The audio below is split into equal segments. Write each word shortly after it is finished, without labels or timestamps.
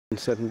In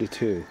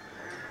 1972,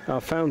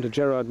 our founder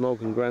Gerard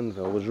Morgan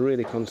Granville was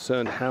really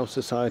concerned how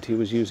society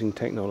was using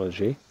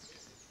technology.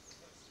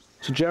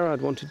 So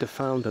Gerard wanted to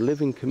found a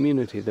living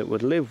community that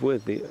would live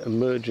with the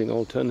emerging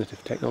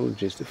alternative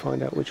technologies to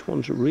find out which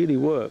ones really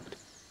worked.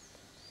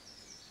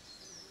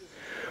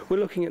 We're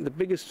looking at the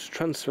biggest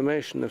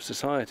transformation of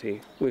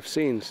society we've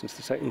seen since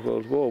the Second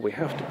World War. We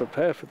have to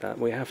prepare for that.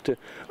 We have to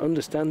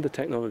understand the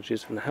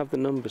technologies and have the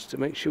numbers to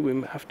make sure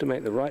we have to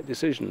make the right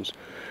decisions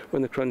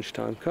when the crunch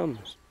time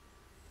comes.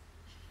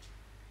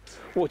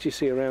 What you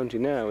see around you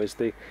now is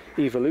the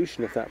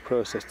evolution of that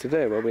process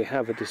today, where we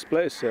have a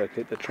display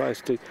circuit that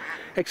tries to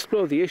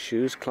explore the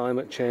issues,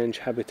 climate change,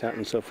 habitat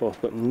and so forth,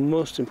 but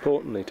most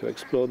importantly to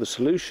explore the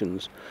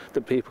solutions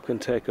that people can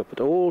take up at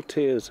all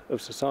tiers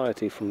of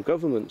society, from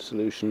government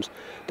solutions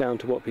down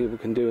to what people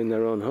can do in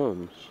their own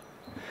homes.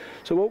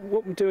 So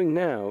what we're doing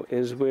now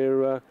is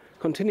we're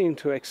continuing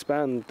to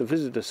expand the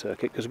visitor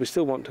circuit, because we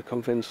still want to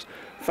convince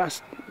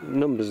vast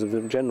numbers of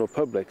the general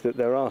public that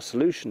there are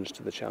solutions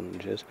to the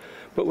challenges,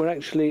 but we're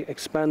actually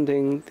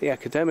expanding the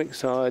academic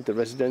side, the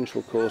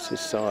residential courses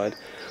side.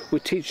 We're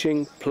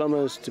teaching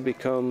plumbers to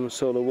become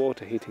solar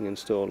water heating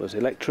installers,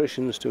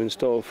 electricians to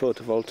install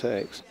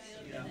photovoltaics.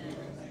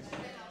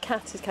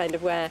 CAT is kind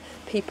of where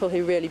people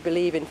who really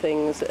believe in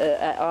things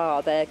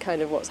are. They're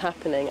kind of what's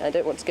happening. I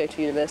don't want to go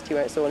to university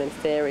where it's all in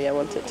theory. I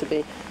want it to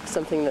be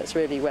something that's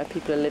really where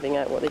people are living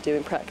out what they do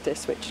in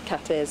practice, which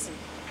CAT is.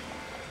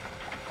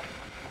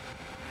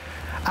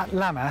 At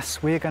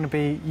Lammas, we are going to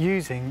be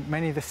using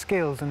many of the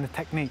skills and the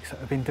techniques that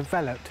have been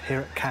developed here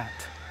at CAT.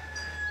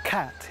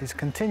 CAT is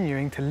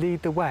continuing to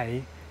lead the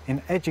way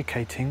in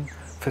educating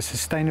for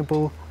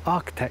sustainable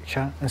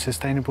architecture and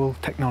sustainable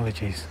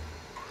technologies.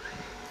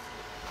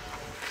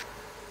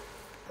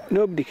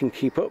 Nobody can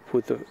keep up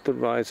with the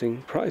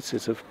rising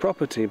prices of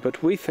property,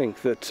 but we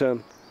think that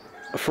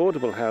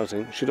affordable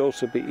housing should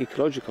also be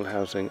ecological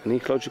housing, and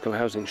ecological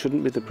housing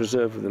shouldn't be the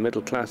preserve of the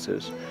middle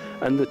classes,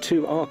 and the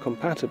two are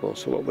compatible.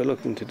 So what we're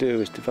looking to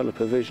do is develop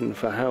a vision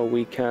for how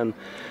we can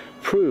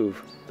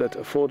prove that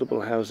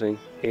affordable housing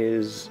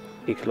is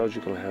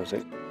ecological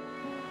housing.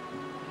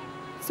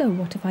 So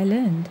what have I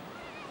learned?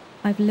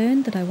 I've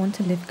learned that I want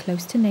to live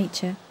close to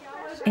nature,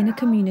 in a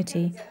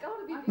community,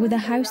 with a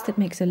house that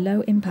makes a low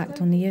impact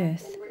on the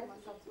earth.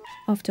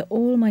 After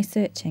all my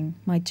searching,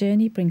 my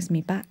journey brings me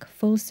back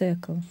full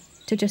circle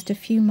to just a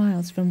few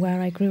miles from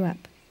where I grew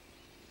up.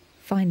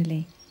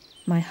 Finally,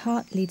 my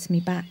heart leads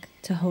me back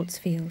to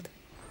Holtzfield.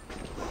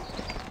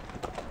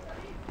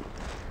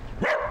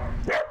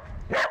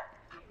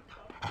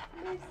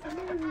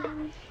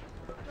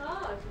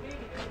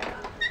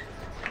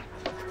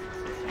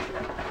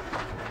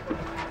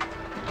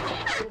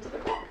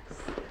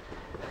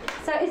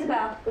 So,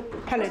 Isabel.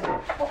 Hello.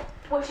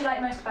 What do you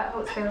like most about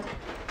Holtzfield?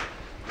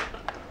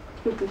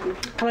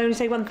 Can I only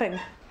say one thing?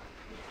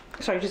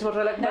 Sorry, just what do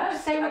I like most? No,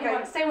 say what you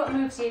want. Say what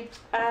moves you.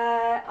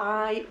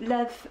 I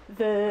love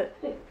the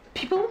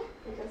people.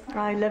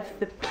 I love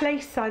the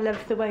place. I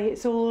love the way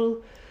it's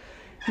all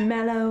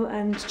mellow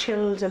and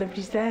chilled and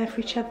everybody's there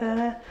for each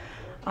other.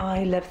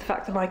 I love the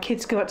fact that my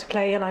kids go out to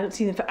play and I don't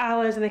see them for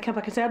hours and they come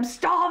back and say, I'm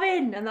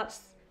starving! And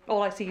that's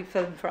all I see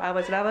for them for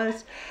hours and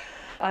hours.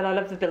 And I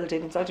love the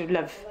buildings. I do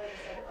love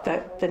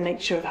the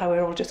nature of how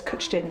we're all just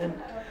cutched in and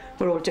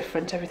we're all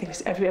different. Everybody's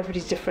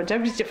different.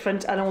 Everybody's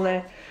different, and all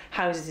their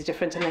houses are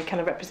different, and they kind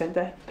of represent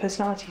their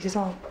personalities as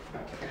well.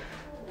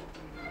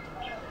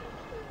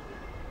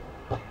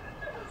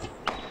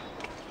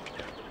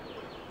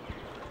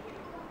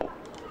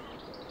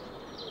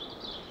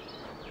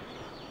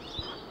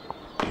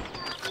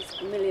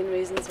 There's a million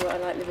reasons why I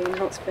like living in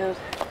Holtzfield.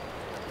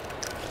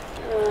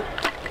 I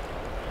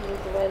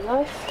love the way of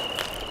life.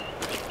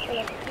 I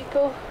love the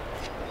people.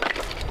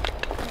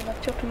 I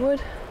love chopping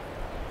wood.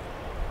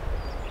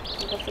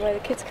 I love the way the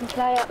kids can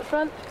play out the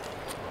front.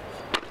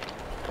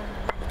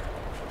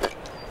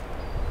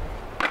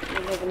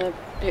 We live in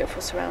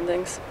beautiful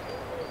surroundings.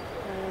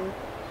 And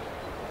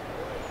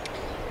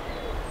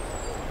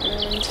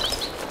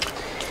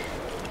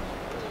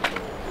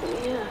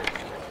yeah.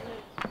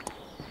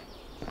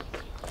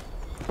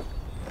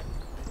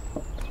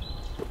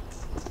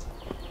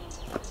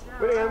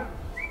 William!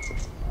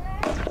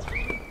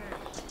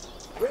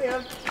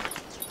 William!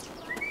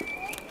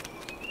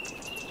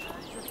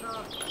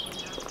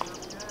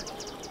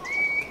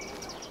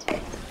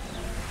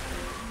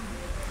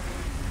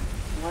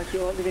 Why do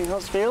you like living in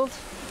Holtzfield?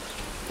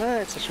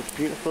 It's such a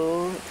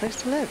beautiful place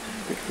to live,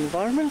 beautiful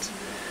environment,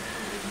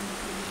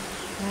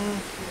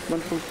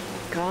 wonderful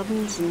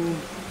gardens and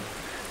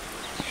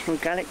such an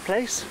organic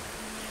place.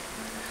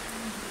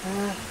 I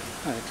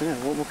don't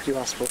know, what more could you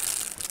ask for?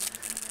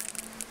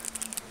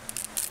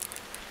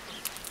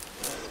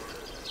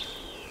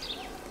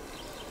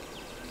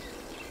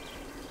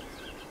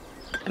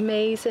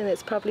 Amazing.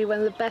 It's probably one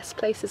of the best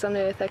places on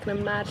earth I can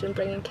imagine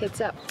bringing kids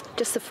up.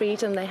 Just the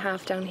freedom they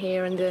have down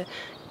here and the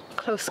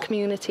close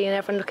community and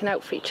everyone looking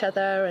out for each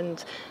other,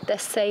 and they're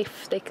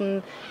safe. They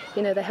can,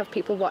 you know, they have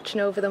people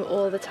watching over them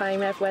all the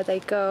time everywhere they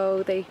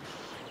go.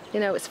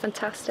 It's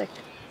fantastic.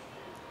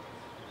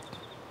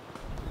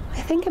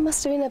 think it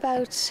must have been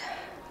about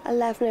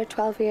 11 or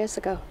 12 years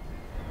ago.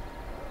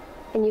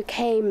 And you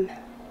came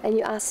and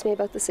you asked me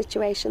about the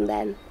situation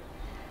then.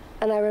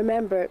 And I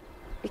remember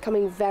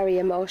becoming very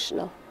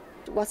emotional.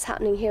 What's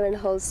happening here in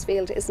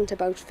Hullsfield isn't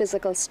about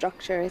physical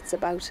structure, it's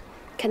about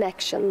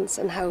connections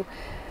and how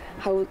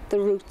the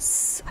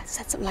roots, I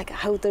said something like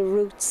how the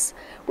roots,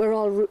 we're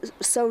all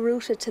so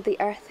rooted to the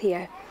earth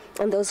here,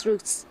 and those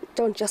roots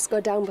don't just go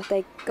down but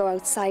they go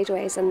out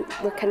sideways, and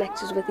we're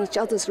connected with each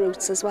other's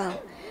roots as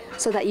well,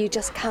 so that you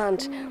just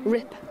can't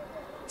rip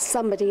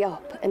somebody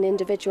up, an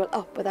individual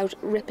up, without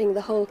ripping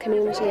the whole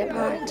community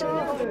apart.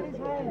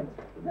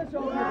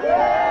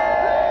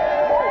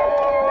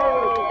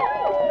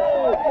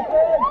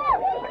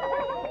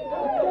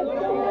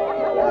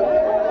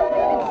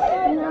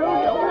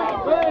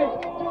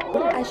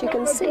 As you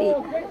can see,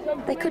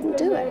 they couldn't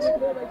do it.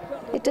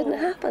 It didn't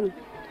happen.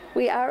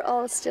 We are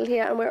all still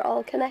here and we're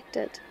all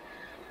connected.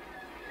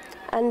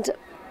 And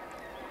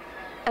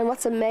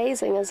what's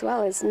amazing as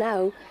well is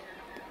now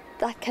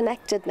that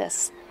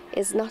connectedness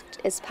is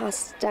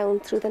passed down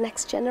through the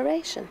next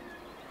generation.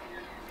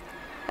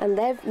 And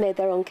they've made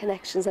their own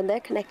connections and they're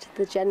connected to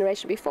the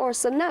generation before.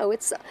 So now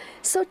it's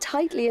so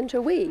tightly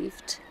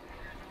interweaved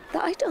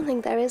that I don't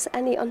think there is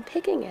any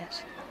unpicking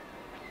it.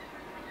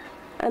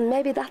 And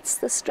maybe that's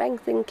the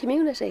strength in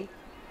community.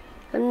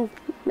 And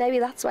maybe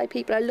that's why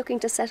people are looking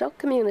to set up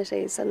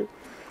communities, and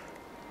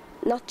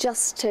not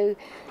just to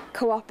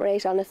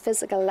cooperate on a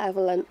physical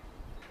level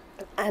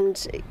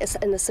and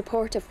in a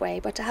supportive way,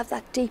 but to have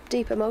that deep,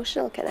 deep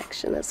emotional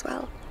connection as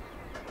well.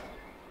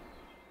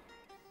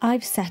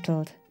 I've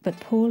settled, but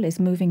Paul is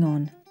moving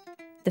on.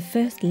 The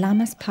first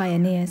Lammas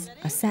pioneers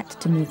are set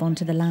to move on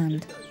to the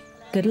land.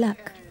 Good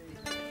luck.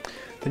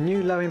 The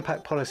new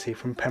low-impact policy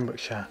from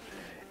Pembrokeshire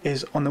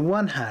is, on the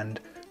one hand,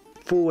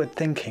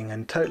 forward-thinking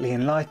and totally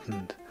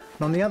enlightened,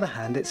 and on the other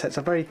hand, it sets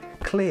a very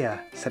clear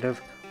set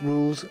of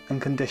rules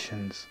and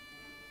conditions.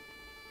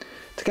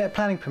 To get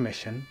planning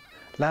permission,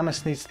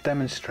 Lammas needs to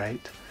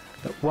demonstrate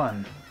that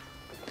 1.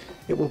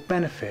 It will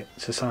benefit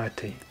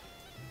society.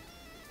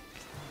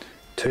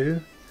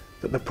 2.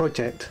 That the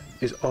project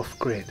is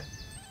off-grid.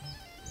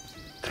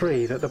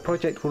 3. That the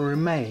project will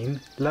remain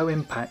low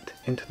impact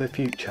into the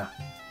future.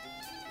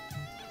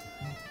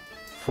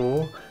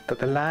 4. That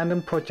the land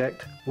and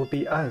project will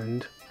be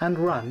owned and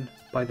run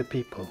by the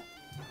people.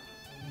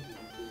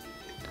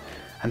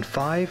 And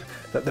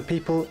 5. That the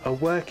people are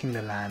working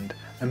the land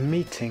and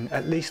meeting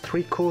at least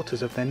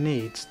 3/4 of their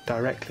needs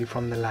directly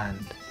from the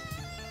land.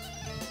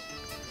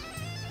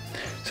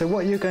 So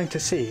what you're going to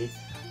see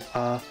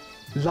are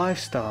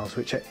lifestyles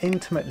which are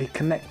intimately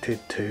connected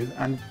to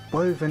and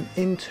woven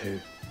into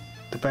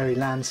the very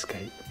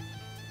landscape.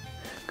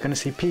 You're going to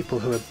see people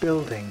who are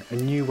building a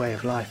new way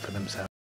of life for themselves.